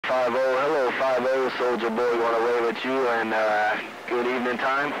50, Soldier Boy want to wave at you and good evening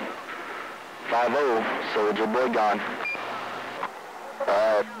time. 50, Soldier Boy gone.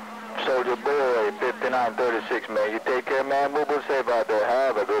 Soldier Boy, 5936, man. You take care, man. Move safe out there.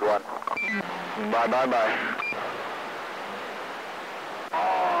 Have a good one. Bye, bye, bye.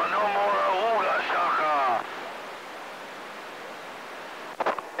 Oh, no more Ooga Shaka.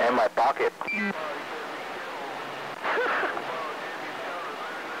 In my pocket.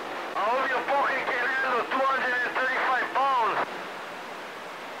 I hope your pocket can handle 235 pounds.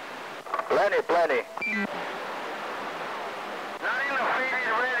 Plenty, plenty. Not in a faded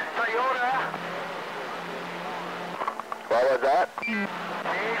red Toyota. What was that? See,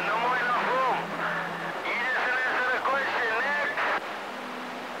 no more enough room. You just answer the question. Next.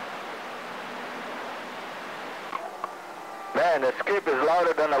 Man, the skip is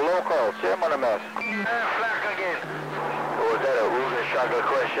louder than the local. Shame on the mess. Flack again. Was that a Ooga Shaka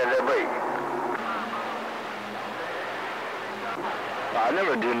question there, break? I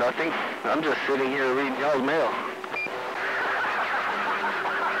never do nothing. I'm just sitting here reading y'all's mail.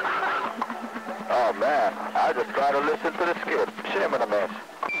 Oh, man. I just try to listen to the skip. Shame on the mess.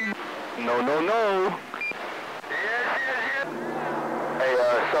 No, no, no. Yes. Hey,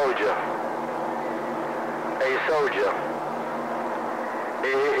 Soldier. Hey, Soldier.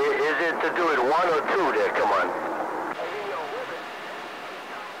 Is it to do it 1 or 2 there? Come on.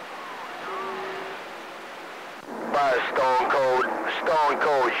 By Stone Cold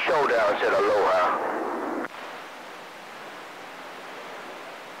Showdown said aloha.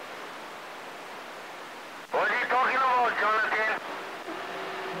 What are you talking about, Jonathan?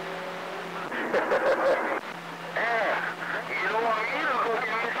 Hey, you don't want me to go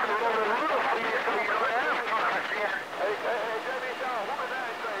get Mr. Roller Rooter for you so you don't have to. Hey, Jimmy Shaw, who was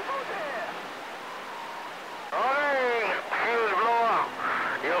that say? Who's there? Alright, fuse blower.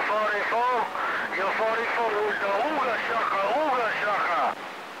 You're 44. You're 44 with the Ooga Shaka, Ooga Shaka.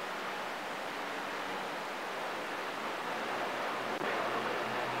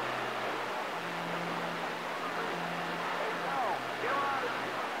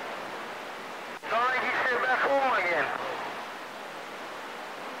 Sound like he said back home again.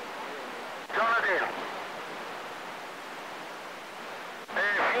 Jonathan.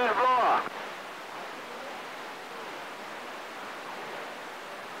 Hey, fuse blower.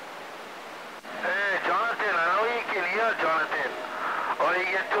 Hey, Jonathan, I know you can hear, Jonathan. Or you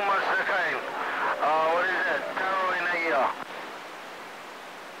get too much saccharine. What is that? Taro in the ear.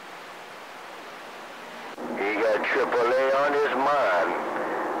 He got AAA on his mind.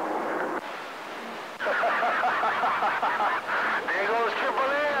 There goes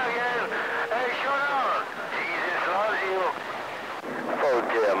AAA again. Hey, shut up. Jesus loves you. Oh,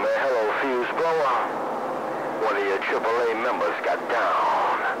 dear, man. Hello, fuse blower. One of your AAA members got down.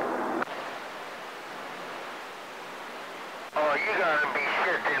 Oh, you gotta be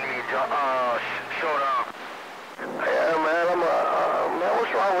shitting me, Showdown. Yeah, man. Man,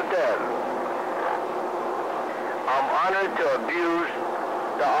 what's wrong with that? I'm honored to abuse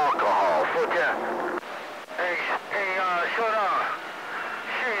the alcohol. Hey, Showdown.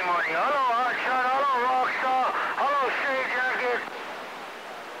 Shame on you. Hello, Hotshot. Hello, Rockstar. Hello, Straight Jacket.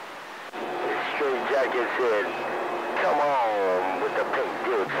 Straight Jacket said, come on with the pink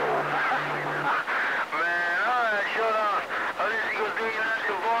dildo. Man, alright, Showdown. At least you go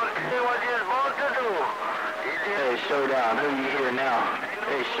do what you're born to do. Hey, Showdown, who you hear now?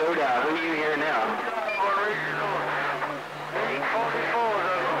 Hey, Showdown, who you hear now? 844s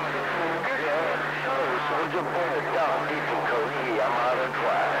Soldier Boy down deep in Korea. I'm out of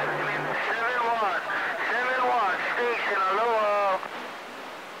twice. 7-1, station, aloha.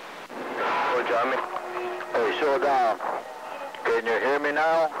 Oh, Johnny. Hey, Showdown. Can you hear me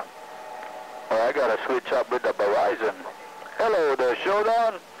now? Oh, I gotta switch up with the Verizon. Hello there,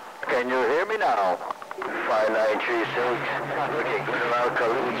 Showdown. Can you hear me now? 5936. Looking good around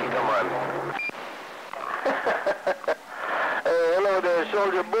Kaluchi. Come on. Hey, hello there,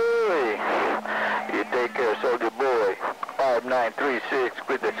 Soldier Boy. You take care, Soldier Boy. 5936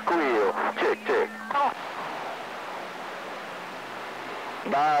 with the squeal. Check.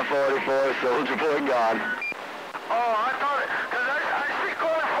 Bye, 44, Soldier Boy gone. Oh, I thought, because I see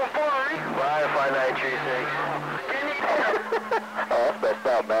calling from Puerto Rico. Bye, 5936. Can you... Oh, that's messed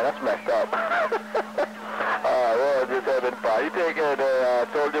up, man. That's messed up. Well, just having fun. You take care there,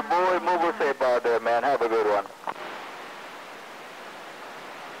 Soldier Boy. Move safe out there, man. Have a good one.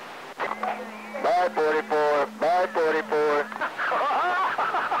 Bye, 44. Bye, 44.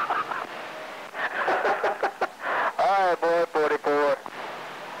 All right, boy, 44.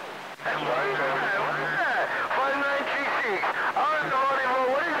 5936. All right,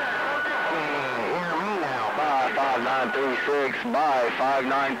 what is that? 5936 by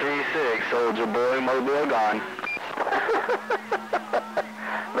 5936, Soldier Boy, Mobile gone.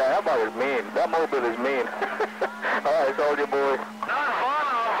 Man, that mobile is mean. That mobile is mean. All right, Soldier Boy.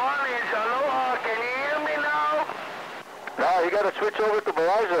 Aloha, can you hear me now? No, you got to switch over to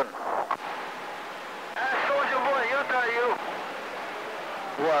Verizon. Soldier Boy, you tell you.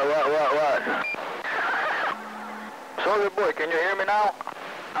 What? Soldier Boy, can you hear me now?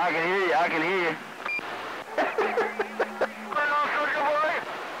 I can hear you. What's on, Soldier Boy?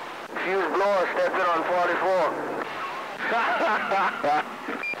 Fuse blower stepping on 44.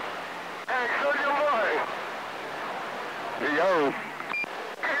 Hey, Soldier Boy. Yo.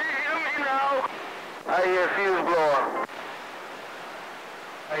 Can you hear me now? I hear fuse blower.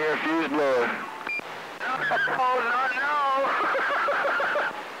 I hear fuse blower. Oh, not now.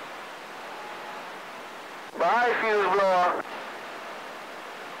 Bye, fuse blower.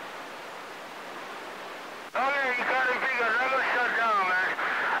 Okay, you got it because I'm going to shut down, man.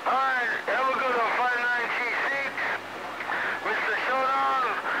 Alright, have a good one, 5936. Mr. Showdown,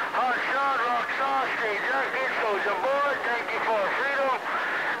 Hot Shot, Rock Sauce, Stay Jacket, Soldier Boy, thank you for freedom.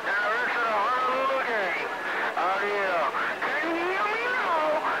 And the rest of the Honolulu gang. Out here. Can you hear me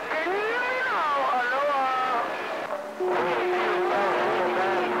now? Can you hear me now? Aloha.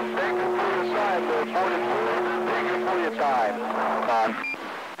 Thank you for your time, man. Thank you for your time.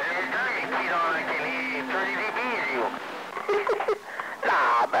 Anytime you cheat on, I can hear you 30 dBs, you.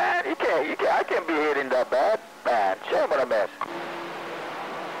 Nah, man, you can't. I can't be hitting that bad. Man, shame on a mess.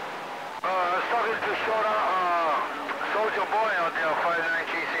 I was talking to Showdown, Soldier Boy out there,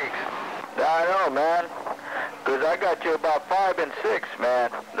 5936. I know, man. Because I got you about 5 and 6,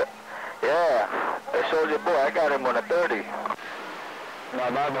 man. Yeah. The Soldier Boy, I got him on a 30. My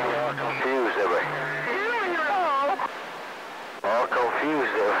Bible All confused there. All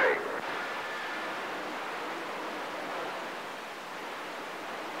confused there.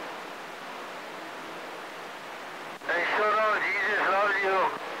 Hey, Showdown, Jesus loves you.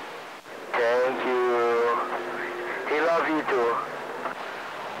 Thank you. He loves you too.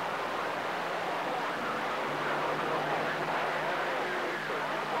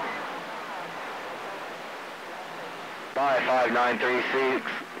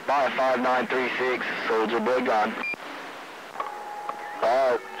 by 5936, Soldier Boy gone.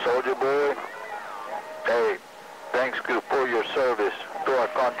 All right, Soldier Boy. Hey, thanks for your service to our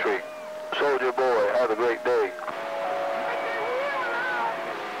country. Soldier Boy, have a great day.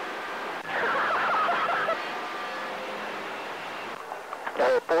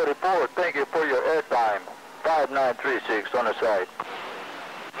 Hey, 44, thank you for your airtime. 5936 on the side.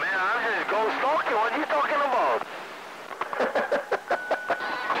 Man, I'm just ghost talking. What are you talking about?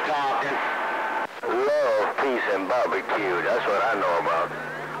 Love, peace, and barbecue. That's what I know about.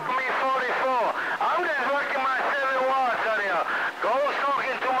 Me 44. I'm just working my 7 watts out here. Ghost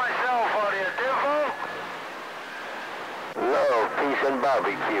talking to myself out here. Different? Love, peace, and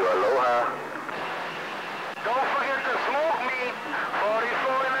barbecue. Aloha. Don't forget to smoke me.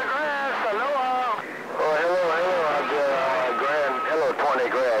 44 in the grass. Aloha. Oh, hello, 20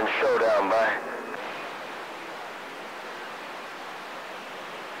 grand showdown, bye.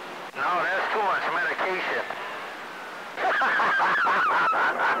 No, that's too much medication.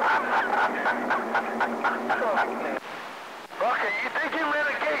 Okay, you taking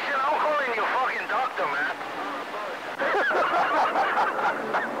medication? I'm calling you fucking doctor, man.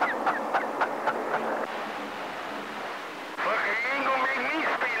 Fucking, you ain't gonna make me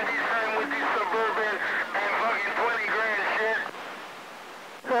spend this time with this Suburban and fucking 20 grand shit.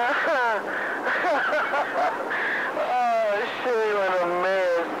 Oh, shit, what a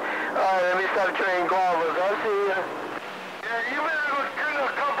mess. Alright, let me stop trading guavas. I'll see you. Yeah, you better go drink a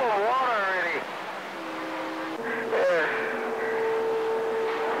cup of water already. Yeah.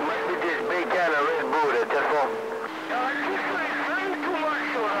 Must be this big can of Red Bull that just won't. I just like saying too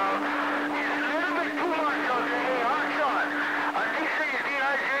much, it's a little bit too much out there. Hey, hot shot. I think so you're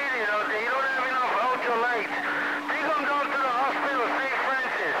dehydrated out there. You don't have enough ultralights. Take them down to the hospital, St.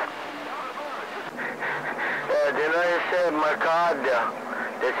 Francis. They know they said my card there.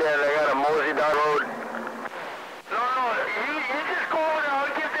 They said I got a Mosey down road. No, you just go over there.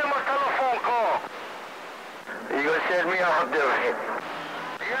 I'll give them a telephone call. You gonna send me off there?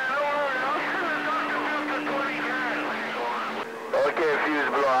 Yeah, no worries. I'll send the doctor bill to 20 grand. Okay, fuse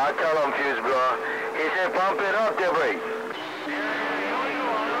blower. I'll tell him fuse blower. He said pump it up there, break.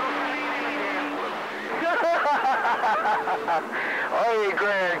 Oh,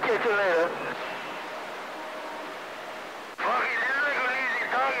 grand. Catch you later. Fucking, they're like an easy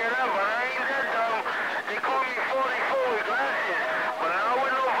target, but I ain't that dumb. They call me 44 with glasses, but I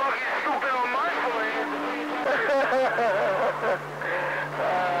with no fucking stupid on my forehead.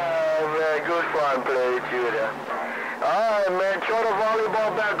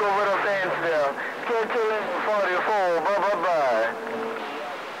 back over the fence there. Catch you in 44. Bye-bye-bye.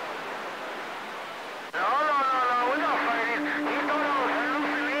 No, we're not fighting. He thought I was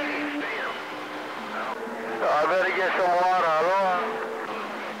hallucinating. I better get some water, hello?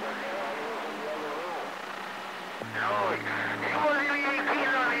 No, he wasn't even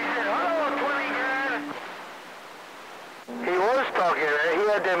keen on it. He said, hello, 20 grand. He was talking. He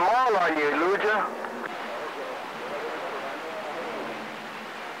had them all on you, Luja.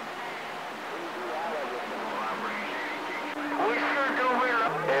 We sure do will.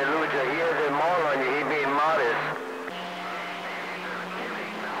 Hey, Luja, he had them all on you. He being modest.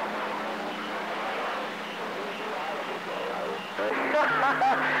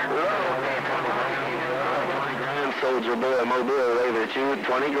 Soldier Boy Mobile wave at you.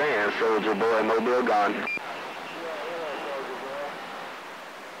 20 grand, Soldier Boy Mobile gone.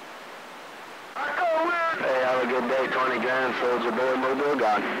 Hey, have a good day. 20 grand, Soldier Boy Mobile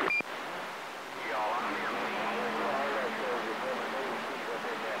gone.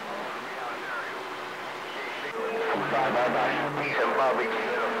 Bye-bye. Peace and barbecue.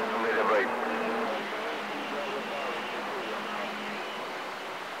 Celebrate.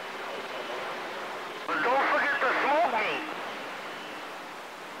 Don't forget to smoke me.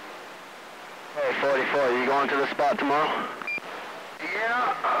 Hey, 44, you going to the spot tomorrow?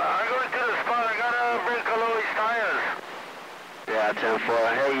 Yeah, I'm going to the spot. I gotta bring Kaloi's tires. Yeah,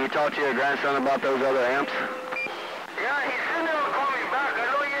 10-4. Hey, you talked to your grandson about those other amps? Yeah, he said he'll call me back. I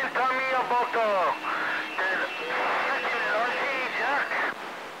know you didn't tell me about the second RC jacks.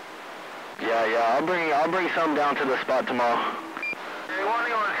 Yeah, I'll bring some down to the spot tomorrow. They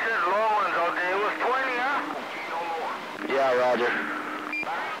only on said low ones out there. It was 20, huh? Yeah, Roger.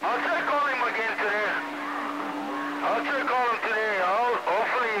 I'll try to call him again today.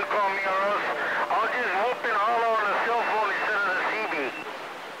 Hopefully you call me or else I'll just whoop and holler on the cell phone instead of the CB.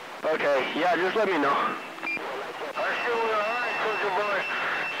 Okay, yeah, just let me know. I sure will. All right, Soldier Boy.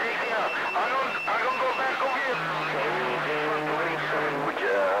 Take care. I'm gonna go back over here.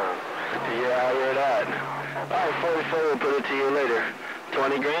 Yeah, I hear that. All right, 44, we'll put it to you later.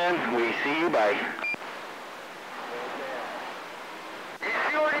 20 grand, we see you, bye. You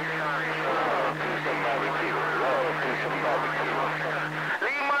see what he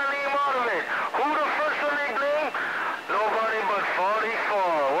Leave my name out of it. Who the first one they blame? Nobody but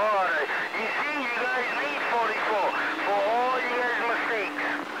 44. What? You see, you guys need 44 for all you guys' mistakes.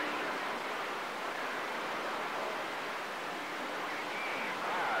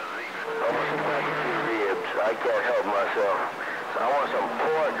 I can't help myself. So I want some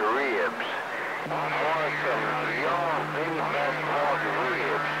pork ribs. I want some young, big, fat pork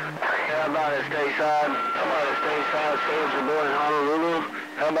ribs. How about it, stateside? How about it, stateside, Soldier Boy in Honolulu?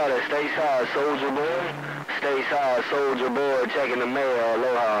 How about it, stateside, Soldier Boy? Stateside, Soldier Boy, checking the mail,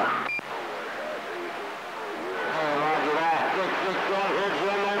 aloha. Roger that. 667, here's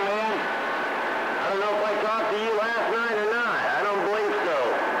Jim there, man. I don't know if I talked to you last night or not. I don't believe so.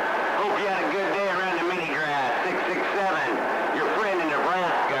 Hope you had a good day around the mini grass. 667, your friend in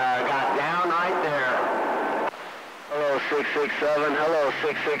Nebraska got down right there. Hello, 667. Hello,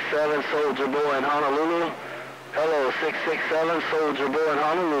 667, Soldier Boy in Honolulu. Hello, 667, Soldier Boy in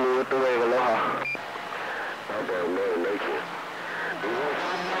Honolulu with the wave, aloha. I don't know, make it.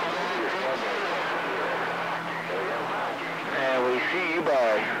 And we see you,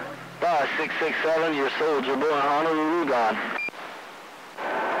 bye. Bye, 667, your Soldier Boy in Honolulu gone.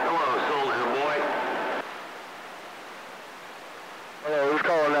 Hello, Soldier Boy. Hello, who's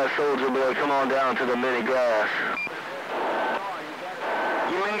calling that Soldier Boy? Come on down to the mini grass.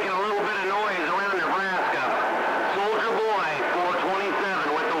 You making a little bit of noise around Nebraska. Soldier Boy,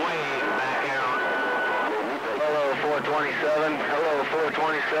 427 with the wave back out. Hello, 427. Hello,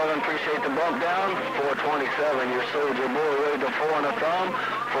 427. Appreciate the bump down. 427, your Soldier Boy waved a 4 and a thumb.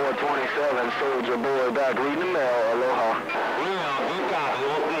 427, Soldier Boy back reading the mail. Aloha.